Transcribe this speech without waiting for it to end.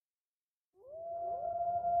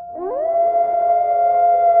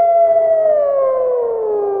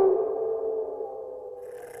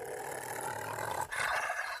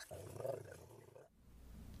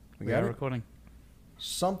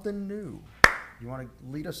something new. You want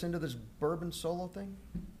to lead us into this bourbon solo thing?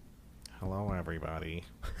 Hello, everybody.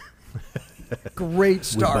 Great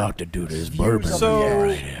start. We're about to do this bourbon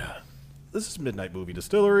right here. This is Midnight Movie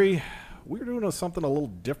Distillery. We're doing something a little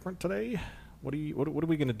different today. What are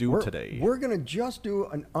we going to do today? We're going to just do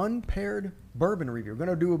an unpaired bourbon review. We're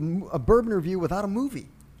going to do a bourbon review without a movie.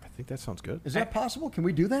 I think that sounds good. Is that possible? Can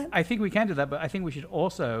we do that? I think we can do that, but I think we should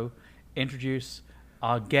also introduce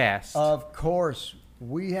our guest. Of course.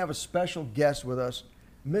 We have a special guest with us,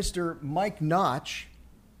 Mr. Mike Notch.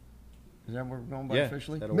 Is that what we're going by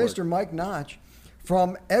officially? Mr. Work. Mike Notch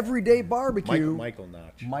from Everyday Barbecue. Michael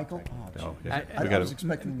Notch. Michael. Oh, yeah. I was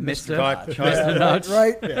expecting Mr. Notch.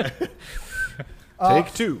 Right? Yeah.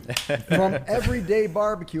 Take two. From Everyday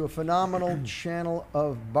Barbecue, a phenomenal channel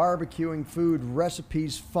of barbecuing food,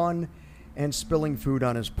 recipes, fun, and spilling food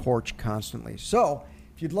on his porch constantly. So,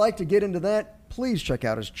 if you'd like to get into that, please check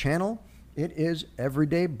out his channel. It is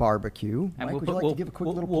Everyday Barbecue. And Mike, would you like to give a quick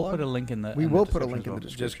little plug? We'll put a link in the We will put a link in the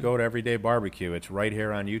Just description. go to Everyday Barbecue. It's right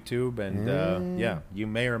here on YouTube, and you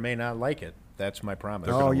may or may not like it. That's my promise.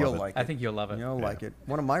 Oh, you'll like it. I think you'll love it. You'll like it.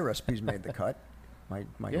 One of my recipes made the cut.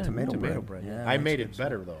 My tomato bread. Yeah, I made it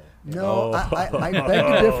better, though. No, I beg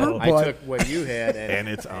to differ, but... I took what you had, And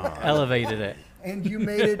it's on. Elevated it. And you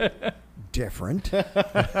made it different.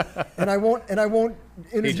 and I won't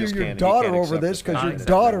interview just your can't- he daughter can't over accept this it. because your Fine.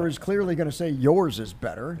 daughter is clearly going to say yours is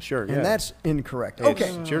better. Sure, yeah. And that's incorrect. It's-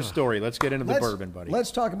 Okay. It's your story. Let's get into the bourbon, buddy.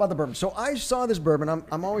 Let's talk about the bourbon. So I saw this bourbon.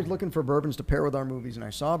 I'm always looking for bourbons to pair with our movies, and I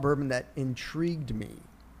saw a bourbon that intrigued me.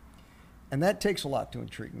 And that takes a lot to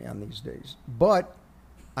intrigue me on these days. But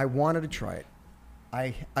I wanted to try it.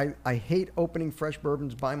 I hate opening fresh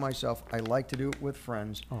bourbons by myself. I like to do it with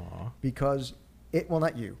friends. Aw. Because it, well,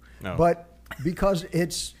 not you, No. but because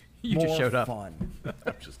it's You more just showed up. fun.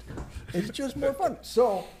 I'm just here. It's just more fun.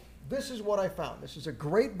 So this is what I found. This is a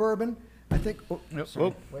great bourbon. I think. Oh, Nope. sorry,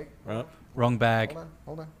 Oh. wait. Wrong bag.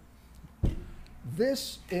 Hold on.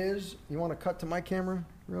 This is. You want to cut to my camera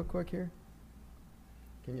real quick here?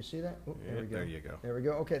 Can you see that? Oh, Yeah, there we go. there you go. There we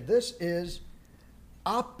go. Okay, this is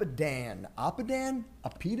Oppidan. Oppidan?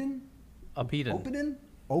 Oppidan? Oppidan.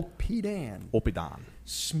 Oppidan. Oppidan.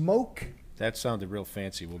 Smoke. That sounded real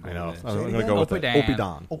fancy. We'll go I know. with I'm that. going to go with that.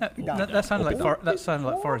 Oppidan. Oppidan. That sounded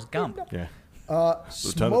like Forrest Gump. Yeah. Lieutenant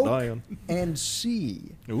Smoke Diane. and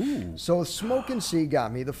sea. Ooh. So Smoke and Sea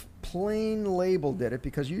got me. The plain label did it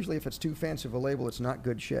because usually if it's too fancy of a label, it's not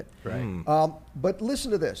good shit. Right. But listen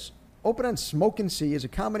to this. Oppidan Smoke and Sea is a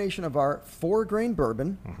combination of our 4-grain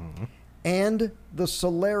bourbon and the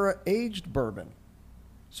Solera aged bourbon.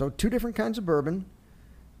 So 2 different kinds of bourbon,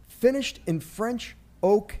 finished in French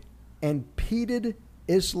oak and peated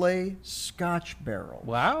Islay Scotch barrel.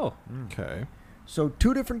 Wow. Okay. So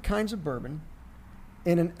 2 different kinds of bourbon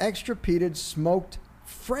in an extra peated smoked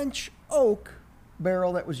French oak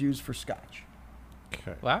barrel that was used for Scotch.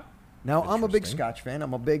 Okay. Wow. Now I'm a big Interesting. Scotch fan.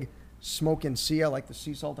 I'm a big Smoke and Sea. I like the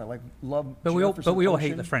sea salt. Love. But we all hate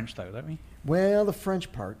Ocean. the French, though, don't we? Well, the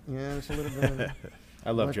French part. Yeah, it's a little bit. I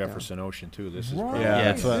love Like Jefferson Ocean, too. This is Right. probably-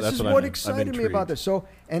 Yeah, This that's is what what I'm excited me about intrigued. this. So,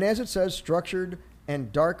 and as it says, structured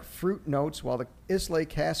and dark fruit notes, while the Islay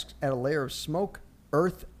casks add a layer of smoke,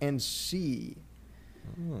 earth, and sea.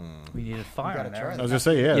 We needed fire gotta in there. try I was going to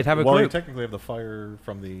say, yeah. You'd have a well, you group. technically have the fire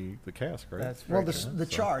from the cask, right? That's Well, very the true. the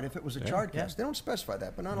chard, if it was a charred Yeah. cask, they don't specify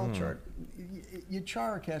that, but not all charred. You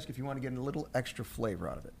char a cask if you want to get a little extra flavor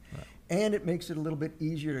out of it. And it makes it a little bit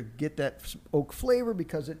easier to get that oak flavor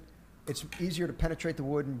because it's easier to penetrate the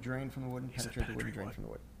wood and drain from the wood and penetrate the wood and drain from the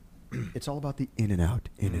wood. It's all about the in and out,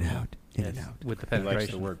 in and out, in and Yes, out. with the He likes the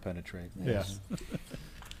penetration. word penetrate. Yeah.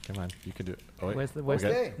 Come on, you can do it. Oh, wait. Where's the- we where's got,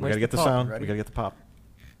 the- we got where's to get the the pop? sound. Ready? We got to get the pop.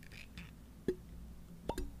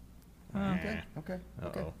 Okay.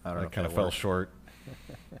 Uh-oh. I don't know That if kind of that fell works. short.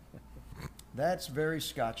 That's very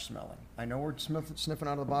Scotch smelling. I know we're sniffing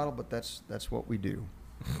out of the bottle, but that's what we do.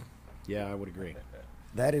 Yeah, I would agree.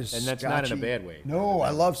 That is And that's not in a Scotchy. bad way. No, I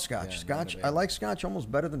love Scotch. Yeah, not in a Scotch. bad I way. like Scotch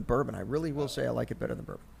almost better than bourbon. I really will say I like it better than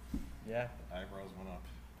bourbon. Yeah. Eyebrows went up.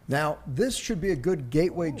 Now, this should be a good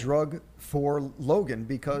gateway drug for Logan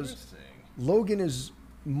because Logan is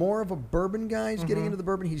more of a bourbon guy. He's getting into the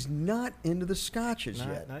bourbon. He's not into the Scotches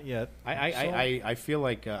yet. Not yet. I feel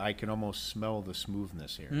like I can almost smell the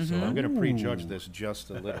smoothness here. So I'm going to prejudge this just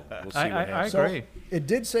a little. We'll see what I happens. agree. It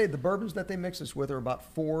did say the bourbons that they mix this with are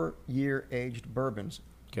about 4-year aged bourbons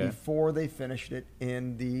Okay. before they finished it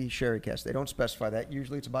in the sherry cask. They don't specify that.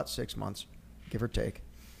 Usually it's about 6 months, give or take.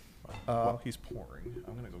 While he's pouring,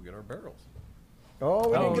 I'm going to go get our barrels. Oh,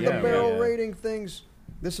 we didn't get yeah, the barrel yeah. rating things.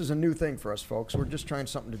 This is a new thing for us, folks. We're just trying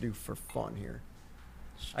something to do for fun here.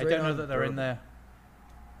 I don't know that they're in there.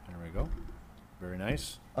 There we go. Very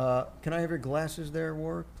nice. Can I have your glasses there,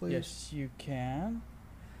 Warwick, please? Yes, you can.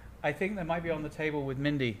 I think they might be on the table with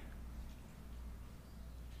Mindy.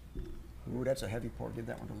 Ooh, that's a heavy pour. Give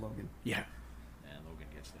that one to Logan. Yeah. And Logan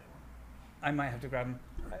gets that one. I might have to grab them.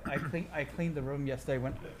 I cleaned the room yesterday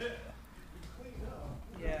when.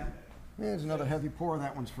 Yeah. There's another heavy pour.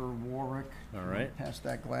 That one's for Warwick. All right. Pass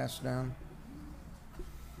that glass down.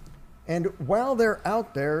 And while they're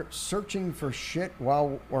out there searching for shit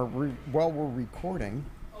while we're recording,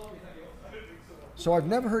 so I've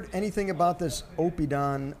never heard anything about this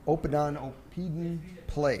Oppidan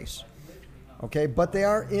place. Okay, but they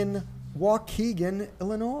are in Waukegan,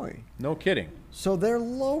 Illinois. No kidding. So they're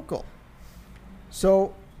local.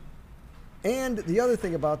 So, and the other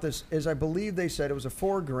thing about this is I believe they said it was a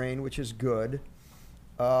 4-grain, which is good.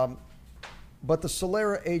 But the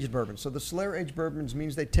Solera aged bourbon. So the Solera aged bourbons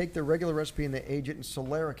means they take their regular recipe and they age it in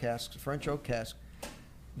Solera casks, French oak casks,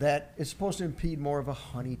 that is supposed to impede more of a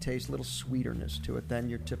honey taste, a little sweeterness to it than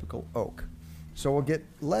your typical oak. So we'll get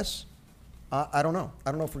less, I don't know.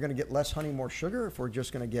 I don't know if we're going to get less honey, more sugar, or if we're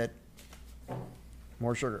just going to get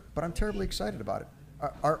more sugar. But I'm terribly excited about it.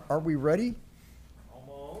 Are we ready?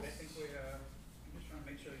 Almost. I think I'm just trying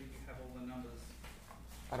to make sure you have all the numbers.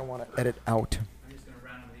 I don't want to edit out. I'm just going to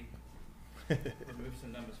randomly remove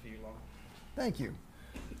some numbers for you, Long. Thank you.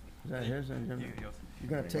 Is that his? You're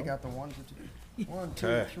going to take out the ones that you... 1, 2,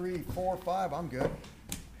 Okay. 3, 4, 5. I'm good.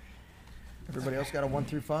 Everybody else got a 1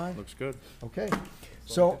 through 5? Looks good. Okay.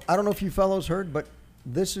 So I don't know if you fellows heard, but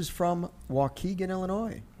this is from Waukegan,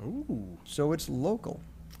 Illinois. Ooh. So it's local.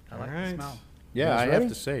 I like Alright. the smell. Yeah, guys I ready?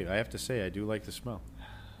 have to say, I do like the smell.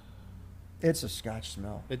 It's a Scotch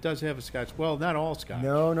smell. It does have a Scotch. Well, not all Scotch.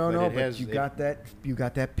 No, it but has- you got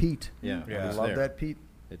that peat. Yeah, Yeah. I it's love there. that peat.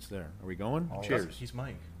 It's there. Are we going? All Cheers. He's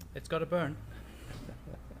Mike. It's got a burn.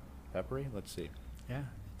 Peppery. Let's see. Yeah,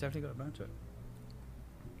 it's definitely got a burn to it.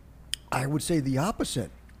 I would say the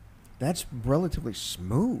opposite. That's relatively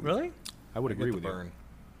smooth. Really? I would I agree get with the you. burn.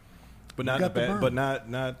 But You not in got a the bad, burn. but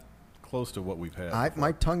not close to what we've had.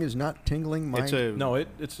 My tongue is not tingling. It's a No,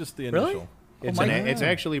 it's just the Really? initial. It's, Oh, an, my it's God.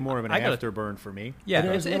 actually more of an I gotta- afterburn for me, Yeah,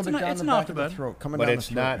 It is it's a little bit down it's the an back of the afterburn. throat, coming but down it's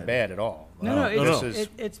the throat not head. bad at all. No, No, it's,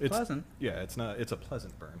 no. it's pleasant. Yeah, it's not. It's a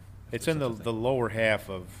pleasant burn. It's If in there's such a the thing. lower half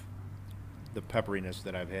of the pepperiness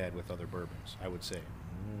that I've had with other bourbons, I would say.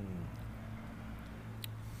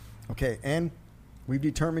 Okay, and we've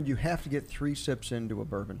determined you have to get 3 sips into a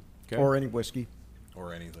bourbon Okay. or any whiskey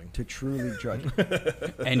or anything. to truly judge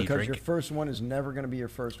it. Any Because drink. your first one is never going to be your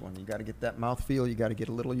first one. You got to get that mouth feel. You got to get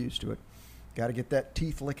a little used to it. Got to get that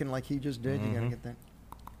teeth licking like he just did. You got to get that.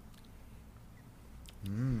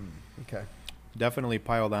 Okay. Definitely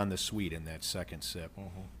piled on the sweet in that second sip,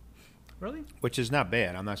 Really? which is not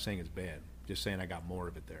bad. I'm not saying it's bad. Just saying I got more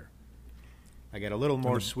of it there. I got a little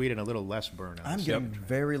more sweet and a little less burn on I'm the getting second.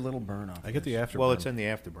 very little burn off. I get the this. afterburn. Well, it's in the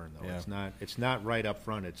afterburn though. Yeah. It's not right up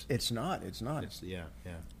front. It's It's not. It's not. yeah.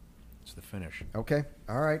 It's the finish. Okay.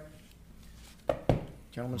 All right.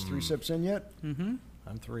 Gentlemen's 3 sips in yet? Mm-hmm.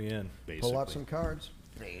 I'm 3 in. Basically. Pull out some cards.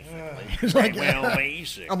 It's like, well,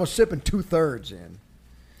 basic. I'm a sipping 2/3 in.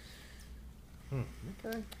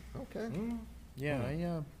 Okay. Okay.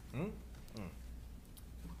 Yeah,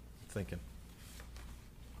 Thinking.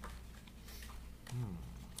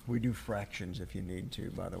 We do fractions if you need to.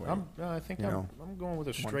 By the way. I think You know, I'm going with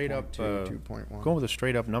a straight up 1.2, 2.1. going with a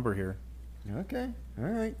straight up number here. Okay. All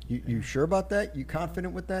right. You sure about that? You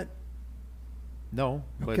confident with that? No,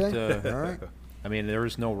 but Okay. All right. I mean there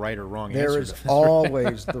is no right or wrong There answer. is to this.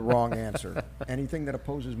 always the wrong answer. Anything that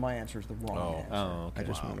opposes my answer is the wrong answer. Oh, okay. I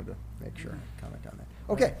just Wow. wanted to make sure I comment on that.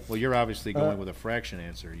 Okay. Well, you're obviously going with a fraction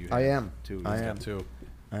answer. You I have am. Two. I He's got am. Two.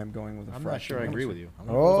 I am going with a I'm fraction. not sure I agree answer. with you.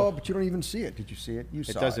 Oh, but you don't even see it. Did you see it? You It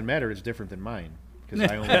saw doesn't it. matter. It's different than mine because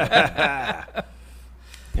I only.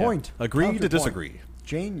 Point. Agree to Counterpoint. disagree.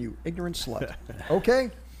 Jane, you ignorant slut. Okay.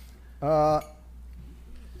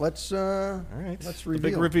 Let's All right. let's The reveal.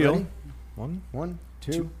 big reveal. Ready? 1, 1,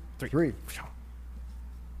 2, 2, 3. 3.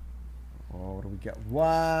 Oh, what do we got?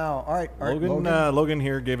 Wow. All right. All right, Logan. Logan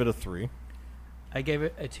here gave it a 3. I gave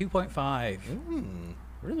it a 2.5.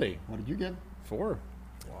 Really? What did you get? 4.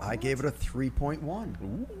 I gave it a 3.1.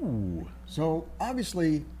 Ooh. So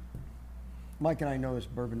obviously, Mike and I know this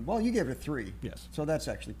bourbon. Well, you gave it a 3. Yes. So that's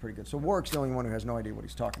actually pretty good. So Warwick's the only one who has no idea what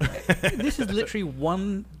he's talking about. This is literally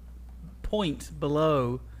 1 point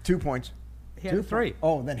below. 2 points. He had a 3.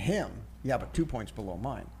 Oh, then him. Yeah, but 2 points below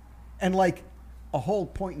mine, and like a whole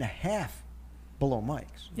 1.5 below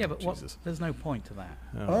Mike's. Yeah, but what, Jesus. there's no point to that.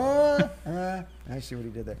 I see what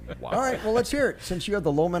he did there. All right, well, let's hear it. Since you have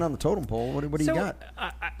the low man on the totem pole, what do you got?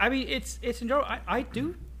 I mean, it's enjoyable. I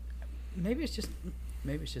do. Maybe it's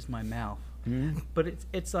just my mouth, but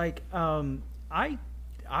it's like I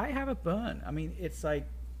have a burn. I mean, it's like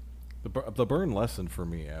The burn lessened for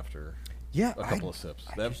me after Yeah, a couple of sips.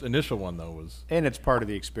 That initial one, though, was... And it's part of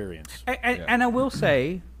the experience. and I will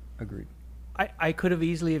say, agreed. I could have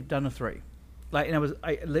easily have done a 3. Like, and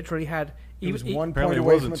I literally had It was 1 apparently point it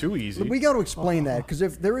away wasn't from too easy. We got to explain that because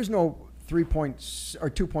if there is no 3 points or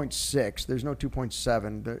 2.6, there's no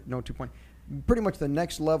 2.7, no 2 point. Pretty much the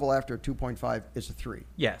next level after 2.5 is a 3.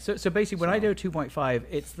 Yeah. So basically, when I do a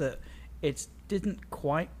 2.5, it didn't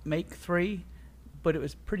quite make 3, but it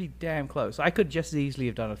was pretty damn close. I could just as easily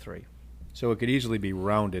have done a 3. So it could easily be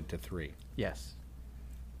rounded to 3. Yes.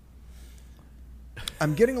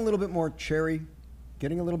 I'm getting a little bit more cherry,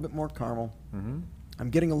 getting a little bit more caramel. Mm-hmm. I'm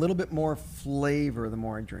getting a little bit more flavor the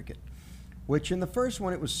more I drink it. Which in the first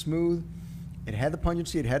one, it was smooth. It had the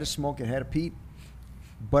pungency, it had a smoke, it had a peat.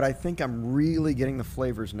 But I think I'm really getting the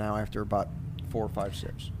flavors now after about 4 or 5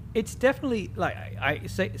 sips. It's definitely like I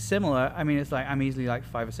say similar. I mean, it's like I'm easily like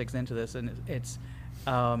 5 or 6 into this, and it's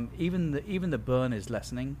even the burn is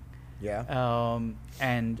lessening. Yeah.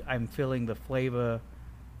 And I'm feeling the flavor.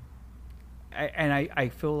 I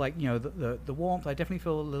feel like, you know, the warmth. I definitely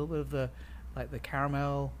feel a little bit of the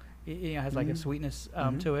caramel. It has like a sweetness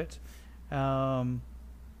to it. I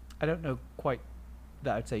don't know quite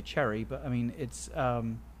that I'd say cherry, but I mean it's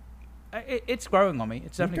growing on me.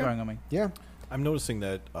 It's definitely growing on me. Yeah. I'm noticing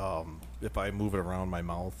that if I move it around my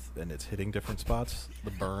mouth and it's hitting different spots,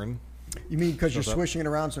 the burn... You mean because you're Shows up. swishing it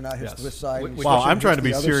around so now it hits Yes. this side? and Wow, swishing I'm it trying to hits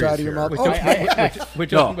be the other serious side of your here. mouth. Okay. We're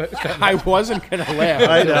No, talking I wasn't going to laugh.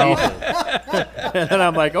 I know. And then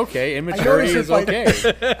I'm like, okay, immaturity is okay. I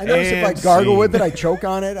notice if I And gargle scene. with it, I choke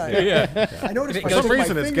on it. I notice if I For some stick my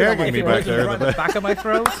reason, it's finger on my gagging me throat, back there. right at the back of my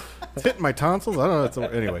throat. It's hitting my tonsils? I don't know.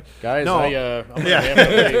 It's, anyway. Guys, No. I'm going to have to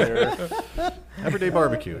leave here. Everyday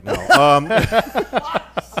barbecue. No.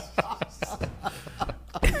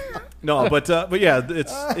 No, but yeah,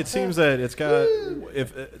 it seems that it's got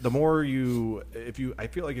the more I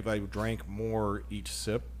feel like if I drank more each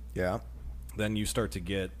sip, Yeah. then you start to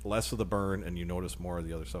get less of the burn and you notice more of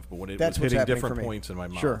the other stuff. But when it That's was what's hitting happening different for me. points in my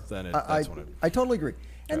mouth, Sure. then I that's when it. I totally agree.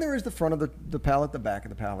 And Yeah. there is the front of the palate, the back of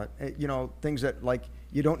the palate. You know, things that like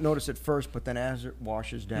you don't notice at first, but then as it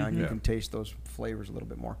washes down, you Yeah. can taste those flavors a little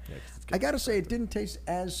bit more. Yeah, 'cause it's I got to say, it didn't taste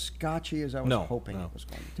as scotchy as I was No, hoping no. it was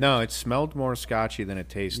going to taste. No, it smelled more scotchy than it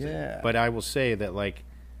tasted. Yeah. But I will say that, like,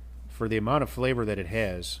 for the amount of flavor that it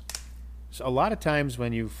has, so a lot of times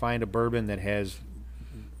when you find a bourbon that has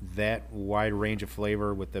that wide range of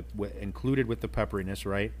flavor included with the pepperiness,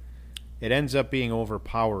 right? It ends up being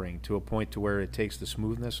overpowering to a point to where it takes the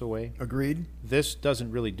smoothness away. Agreed. This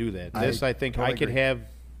doesn't really do that. This, I think, totally I could agree. have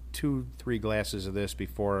 2-3 glasses of this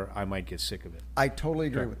before I might get sick of it. I totally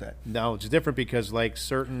agree with that. Now it's different because like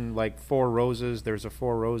certain like Four Roses, there's a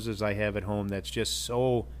Four Roses I have at home that's just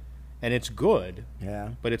so, and it's good, Yeah.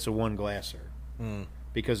 but it's a 1 glasser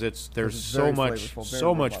because there's it's so very much flavorful, very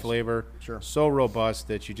so much robust. flavor, Sure. so robust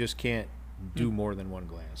that you just can't do more than 1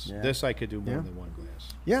 glass. Yeah. This I could do more Yeah. than 1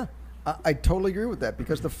 glass. Yeah, I totally agree with that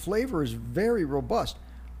because the flavor is very robust.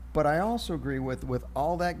 But I also agree with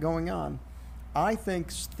all that going on. I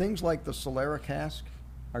think things like the Solera cask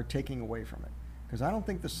are taking away from it because I don't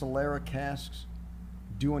think the Solera casks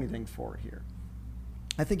do anything for it here.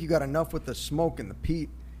 I think you got enough with the smoke and the peat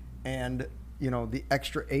and, you know, the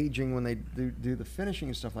extra aging when they do the finishing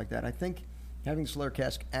and stuff like that. I think having the Solera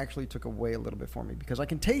cask actually took away a little bit for me because I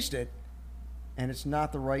can taste it. And it's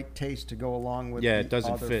not the right taste to go along with Yeah, it the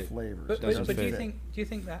doesn't other fit. flavors. But Doesn't do you fit.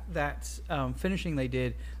 think that finishing they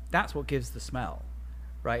did, that's what gives the smell,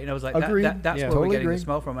 right? You know, it was like Agreed. that's Yeah. where Totally we're getting agree. the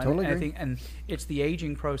smell from. And, Totally and I agree. think, and it's the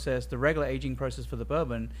aging process, the regular aging process for the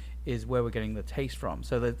bourbon is where we're getting the taste from.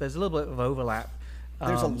 So there's a little bit of overlap.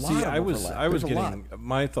 There's a lot See, of I was overlap. There's a lot. getting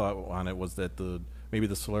my thought on it was that maybe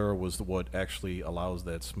the Solera was what actually allows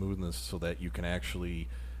that smoothness so that you can actually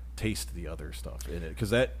taste the other stuff in it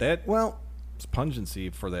because that Well, pungency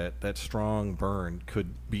for that strong burn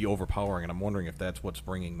could be overpowering, and I'm wondering if that's what's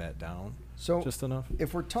bringing that down. so Just enough.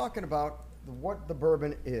 if we're talking about what the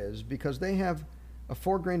bourbon is, because they have a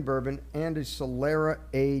 4-grain bourbon and a Solera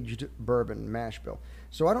aged bourbon mash bill.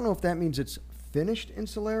 So I don't know if that means it's finished in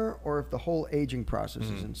Solera or if the whole aging process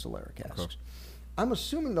is in Solera casks. Okay. I'm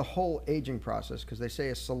assuming the whole aging process because they say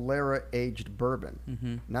a Solera aged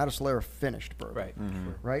bourbon, not a Solera finished bourbon. Right.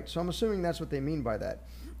 Right? So I'm assuming that's what they mean by that.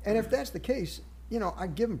 And if that's the case, you know, I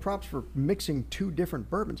give them props for mixing 2 different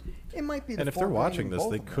bourbons. It might be the And if they're 4-grain watching in this,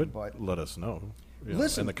 both they of them, could but let us know. You know,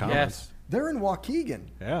 Listen, in the comments. Yes. they're in Waukegan.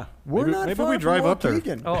 Yeah. We're maybe, not maybe far we drive from up there.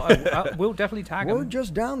 Waukegan. Oh, we'll definitely tag We're them.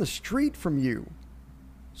 just down the street from you.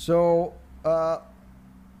 So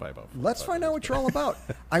by about. Let's 45 find out minutes, what you're all about.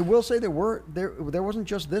 I will say there wasn't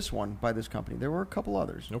just this one by this company. There were a couple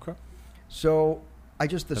others. Okay. So the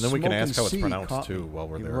And then we can Smoke ask and how it's Sea pronounced caught too me. while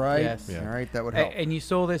we're there. Right. Yes. All right, that would help. And you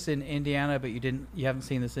saw this in Indiana, but you haven't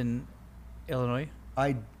seen this in Illinois.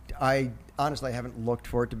 I honestly haven't looked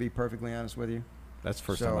for it, to be perfectly honest with you. That's the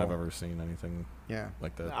first So- time I've ever seen anything Yeah.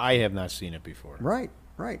 like that. I have not seen it before. Right.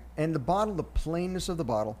 And the bottle, the plainness of the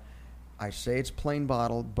bottle, I say it's plain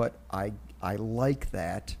bottle, but I like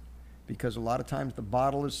that because a lot of times the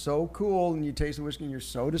bottle is so cool and you taste the whiskey and you're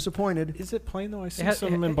so disappointed. Is it plain though? I see has- some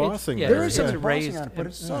it's- embossing. yeah, There is some it's embossing raised- on it, but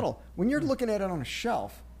it's subtle. When you're looking at it on a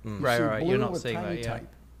shelf, you Right, see right. blue You're not with seeing tiny that, yeah. type.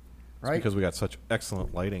 It's because we got such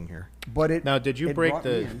excellent lighting here. But it Now, did you it break brought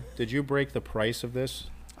me in. Did you break the price of this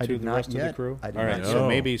I to did the not rest of yet. the crew? I did All right, not so yet.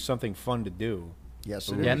 maybe something fun to do. Yes,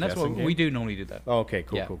 Ooh. it is. Yeah, and that's what guessing we game. do normally do that. Oh, okay,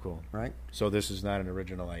 cool, Yeah. cool. Right? So this is not an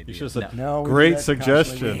original idea. You should have said, No, we do great that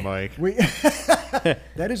suggestion, constantly. Mike. We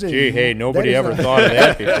that is a Gee, hey, nobody that is ever a- thought of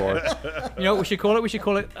that before. You know what we should call it? We should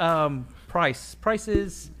call it price. Price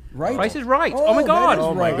is Right. Price is right. Oh, Oh, my that God! is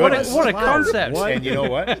Oh, my right. goodness. What a Wow. concept! And you know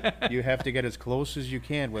what? You have to get as close as you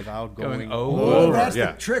can without Going going over. Oh, Over, that's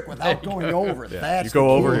yeah. the trick without going over. Yeah. That's You go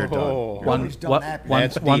the over, key. you're done. Oh. Nobody's done that before.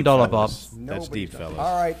 That's $1, deep, Bob. fellas. That's Nobody's deep, done fellas. that.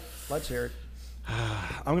 All right, let's hear it.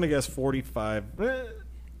 I'm going to guess 45.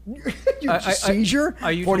 You seizure?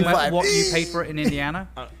 Are you talking 45. about what you paid for it in Indiana?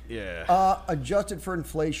 Yeah. Adjusted for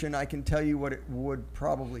inflation, I can tell you what it would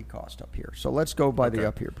probably cost up here. So let's go by the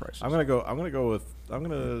up here prices. I'm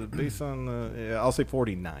gonna base on I'll say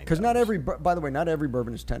 49. Because by the way, not every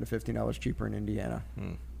bourbon is $10 to $15 cheaper in Indiana.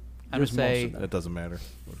 I'm gonna Just most say of them. That doesn't matter.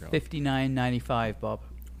 $59.95, Bob.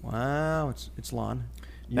 Wow, it's lawn.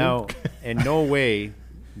 Now, in no way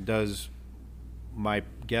does my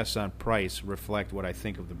guess on price reflect what I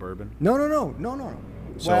think of the bourbon. No.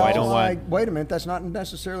 So I don't want- Wait a minute, that's not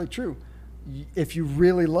necessarily true. If you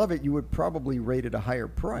really love it, you would probably rate it a higher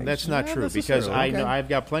price. That's not Not true because necessarily. I know Okay. I've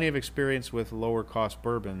got plenty of experience with lower cost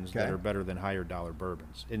bourbons that Okay. are better than higher dollar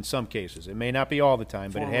bourbons. In some cases, it may not be all the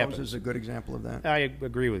time, but Four it happens. Roses is a good example of that. I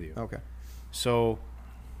agree with you. Okay. So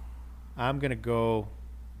I'm gonna go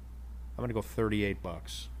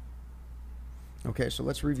 $38. Okay, so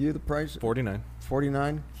let's review the price. 49.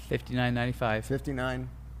 49, $59.95. 59,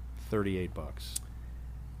 $38.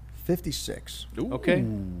 56. Ooh. Okay.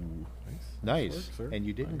 Nice. Nice. Works, sir. And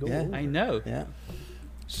you didn't go Yeah. over. I know. Yeah.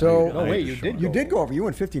 So Oh, wait, Nice. you did you go did over. go over. You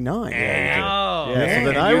went 59. Oh, Yeah, so then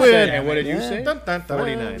And I you win. said- And what did you Yeah. say? Dun, dun, dun.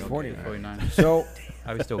 49. Okay. 49. 49. So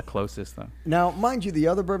I was still closest though. now, mind you, the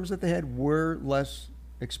other bourbons that they had were less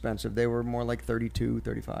expensive. They were more like 32,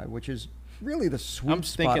 35, which is really the sweet I'm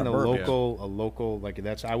spot thinking of a bourbon. local like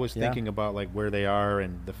that's. I was Yeah. thinking about like where they are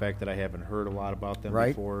and the fact that I haven't heard a lot about them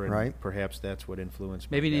Right, before, and right. perhaps that's what influenced.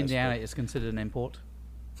 my Maybe in guess, Indiana but it's considered an import.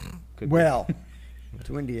 could be. Well,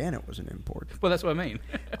 to Indiana it was an import. Well, that's what I mean.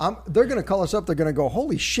 They're going to call us up. They're going to go,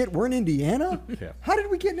 holy shit, we're in Indiana? Yeah. How did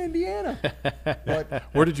we get in Indiana? But,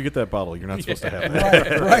 Where did you get that bottle? You're not supposed to have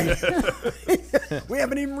that. right. We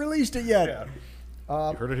haven't even released it yet. You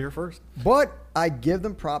heard it here first. But I give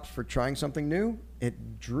them props for trying something new.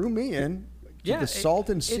 It drew me in. Yeah, the salt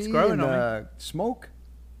and it's sea growing and on smoke.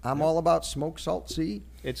 I'm all about smoke, salt, sea.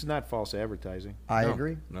 it's not false advertising. I No,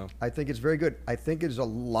 agree. no. I think it's very good. I think there's a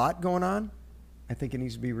lot going on. I think it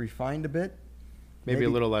needs to be refined a bit. Maybe a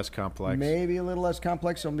little less complex. Maybe a little less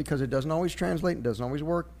complex, only because it doesn't always translate. It doesn't always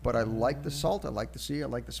work. But I like the salt. I like the sea. I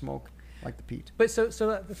like the smoke. I like the peat. But so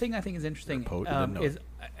the thing I think is interesting You're a poet, you didn't know is, it.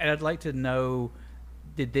 and I'd like to know,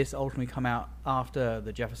 did this ultimately come out after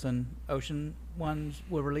the Jefferson Ocean ones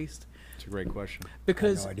were released? It's a great question.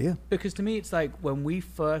 Because no idea. Because to me, it's like when we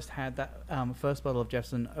first had that first bottle of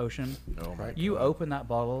Jefferson Ocean, Oh my you God. open that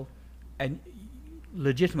bottle, and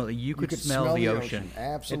legitimately you could smell the ocean.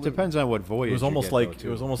 Absolutely. It depends on what voyage. It was you almost get, like though, it too.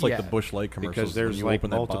 was almost like Yeah. the Bush Light commercials. because when there's you like open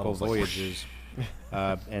that multiple bottle, it's like, voyages,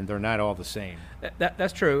 and they're not all the same.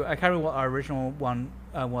 That's true. I can't remember what our original one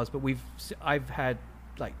was, but I've had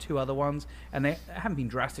like two other ones, and they haven't been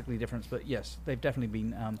drastically different. But yes, they've definitely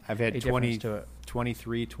been. I've a had difference 20, to it.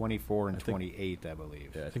 23, 24, and I think- 28, I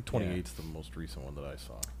believe. Yeah, I think 28 is the most recent one that I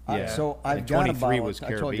saw. Yeah. So And I've got 23 about, was I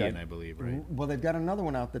told you, Caribbean, I believe, right? Well, they've got another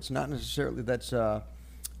one out that's not necessarily that's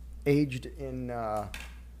aged in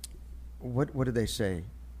what did they say?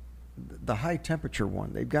 The high temperature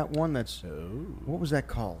one. They've got one that's what was that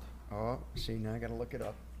called? Oh, see, now I got to look it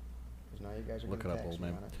up because now you guys are Look gonna it up, tax old me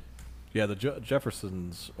man. on it. Yeah, the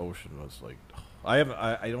Jefferson's Ocean was like, I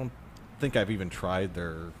don't think I've even tried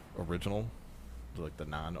their original, like the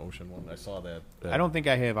non-ocean one. I saw that. I don't think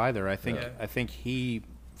I have either. I think Yeah. I think he,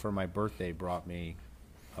 for my birthday, brought me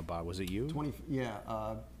about. Was it you? 20,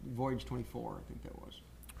 Voyage 24, I think that was.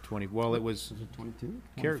 20. Well, it was Is it 22?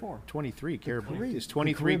 23 Caribbean. Caribbean. It's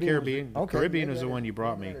 23 The Caribbean. Okay, Caribbean maybe is the that one you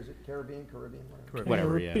brought me. maybe that is it. Caribbean, whatever.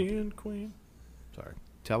 Whatever, yeah. Caribbean Queen. Sorry.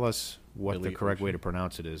 Tell us what the Elite correct way Ocean. to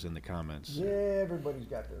pronounce it is in the comments. Yeah, everybody's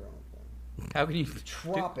got their own thing. How can you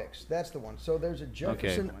Tropics, that's the one. So there's a Okay,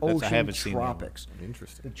 Jefferson that's- I Ocean haven't seen that one. Tropics.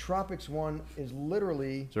 Interesting. The Tropics one is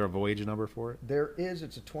literally Is there a voyage number for it?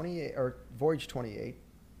 it's a 28 or voyage 28.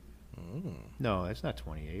 No, it's not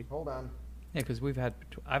 28. Hold on. Yeah, because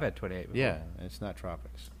I've had 28 before. Yeah, it's not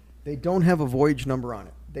tropics. They don't have a voyage number on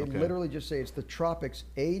it. They Okay. literally just say it's the tropics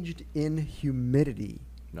aged in humidity.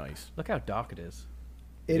 Nice. Look how dark it is.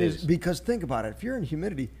 It is is. because think about it. If you're in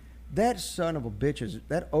humidity, that son of a bitch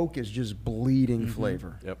that oak is just bleeding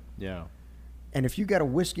flavor. Yep. Yeah. And if you got a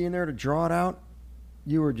whiskey in there to draw it out,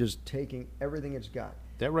 you are just taking everything it's got.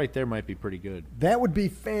 That right there might be pretty good. That would be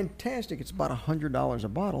fantastic. It's about $100 a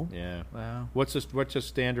bottle. Yeah. Wow. What's a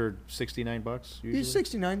standard $69 usually? He's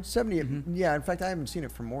 69, 70. Yeah, in fact, I haven't seen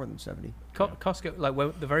it for more than 70. Costco, like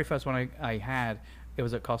the very first one I had, it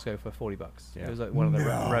was at Costco for $40. Yeah. It was like one of the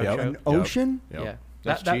road Yep. show. An ocean? Yep. Yeah.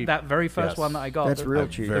 That's That cheap. very first Yes. one that I got. That's real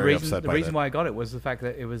cheap. The Very reason upset by that. why I got it was the fact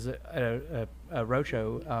that it was a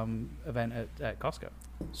roadshow event at Costco.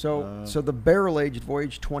 So the barrel-aged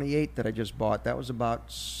Voyage 28 that I just bought, that was about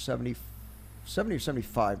 $70 or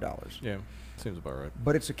 $75. Yeah. Seems about right.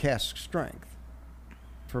 But it's a cask strength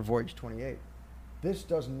for Voyage 28. This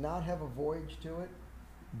does not have a voyage to it,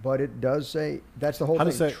 but it does say that's the whole How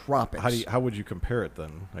thing. does that? Tropics. How would you compare it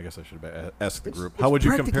then? I guess I should ask the It's- group. it's How would you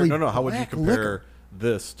compare? practically No. How would you black compare liquor.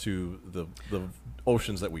 this to the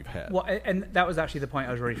oceans that we've had? Well, and that was actually the point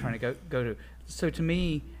I was really trying to go to. So to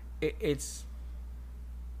me, it's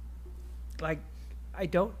like I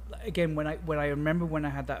don't. Again, when I remember when I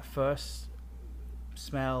had that first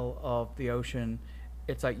smell of the ocean,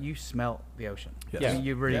 it's like you smelt the ocean. Yes. I mean,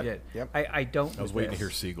 you really Yep. did. Yep. I don't. I was with waiting to this. hear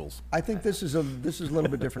seagulls. I think this is a little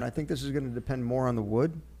bit different. I think this is going to depend more on the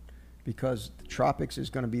wood, because the tropics is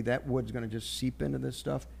going to be that wood's going to just seep into this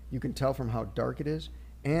stuff. You can tell from how dark it is,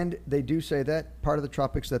 and they do say that part of the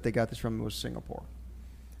tropics that they got this from was Singapore.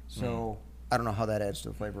 So I don't know how that adds to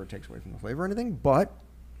the flavor or takes away from the flavor or anything, but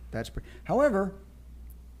that's. However,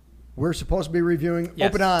 we're supposed to be reviewing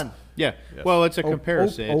Yes. Oppidan. Yeah. Yes. Well, it's a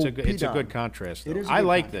comparison. It's a Oppidan. good contrast. It Though. is a I good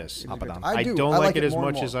like contrast. this. It is a good Oppidan. contrast. I do. don't I like it as more and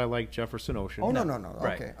much more. as I like Jefferson Ocean. Oh no.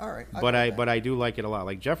 Right. Okay, all right. But get that. I do like it a lot.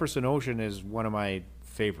 Like Jefferson Ocean is one of my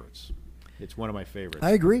favorites. It's one of my favorites.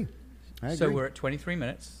 I agree. I agree. So we're at 23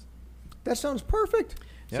 minutes. That sounds perfect.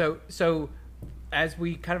 Yep. So as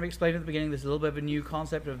we kind of explained at the beginning, there's a little bit of a new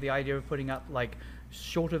concept of the idea of putting up like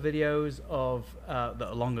shorter videos of that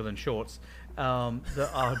are longer than shorts that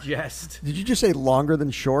are just Did you just say longer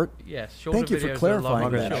than short? yes. Shorter Thank you for videos that are clarifying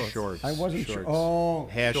longer that. than Shorts. shorts. I wasn't Shorts. sure. Oh,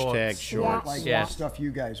 Hashtag Shorts. shorts. like Yeah. stuff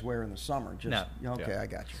you guys wear in the summer. Just, No. Okay, Yeah. I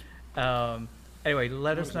got you. Anyway,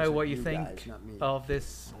 let us know what you You think guys, not me. of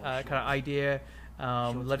this kind of idea.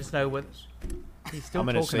 Let us know what he's still I'm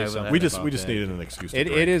gonna talking say over something. there. We just about that. needed an excuse. To It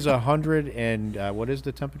drink. is 100 and what is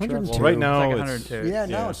the temperature? 102. Right It's now like it's 102. Yeah,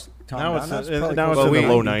 now yeah. it's Tom, Now down. it's That's in- probably now close it's to in the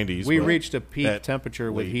 90. low 90s. We but reached a peak at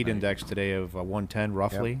temperature with late heat 90s. index today of 110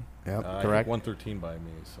 roughly. Yep. I Correct. think 113 by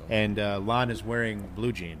me. So. And Lon is wearing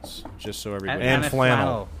blue jeans, just so everybody And a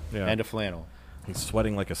flannel. Yeah. and a flannel. He's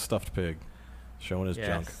sweating like a stuffed pig, showing his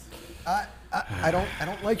junk. Yes. I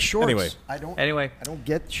don't like shorts. Anyway. I don't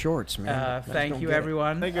get shorts, man. I just Thank don't you, get it.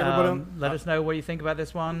 everyone. Thank you, everybody. Let us know what you think about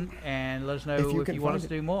this one, and let us know If if you you, can want find us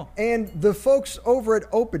to it. do more. And the folks over at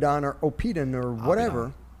Oppidan or Oppidan or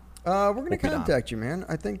whatever, we're going to Oppidan. contact you, man.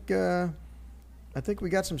 I think we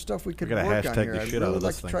got some stuff we could We're gonna work on hashtag here. the I'd shit out really of like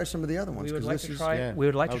this to thing. try some of the other ones We would 'cause like this to is try. yeah, We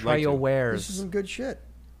would like I to would try like your to. wares. this is some good shit.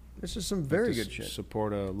 This is some very good shit.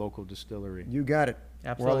 Support a local distillery. You got it.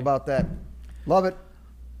 Absolutely. We're all about that. Love it.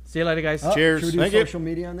 See you later, guys. Cheers. Should we do Thank you. social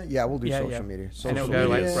media on that? Yeah, we'll do Yeah, social yeah. media. And Social it'll go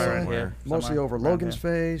like media, right around here. mostly somewhere over around Logan's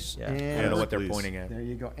here. face. Yeah. And I know what they're Please. pointing at. there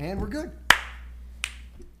you go. And we're good.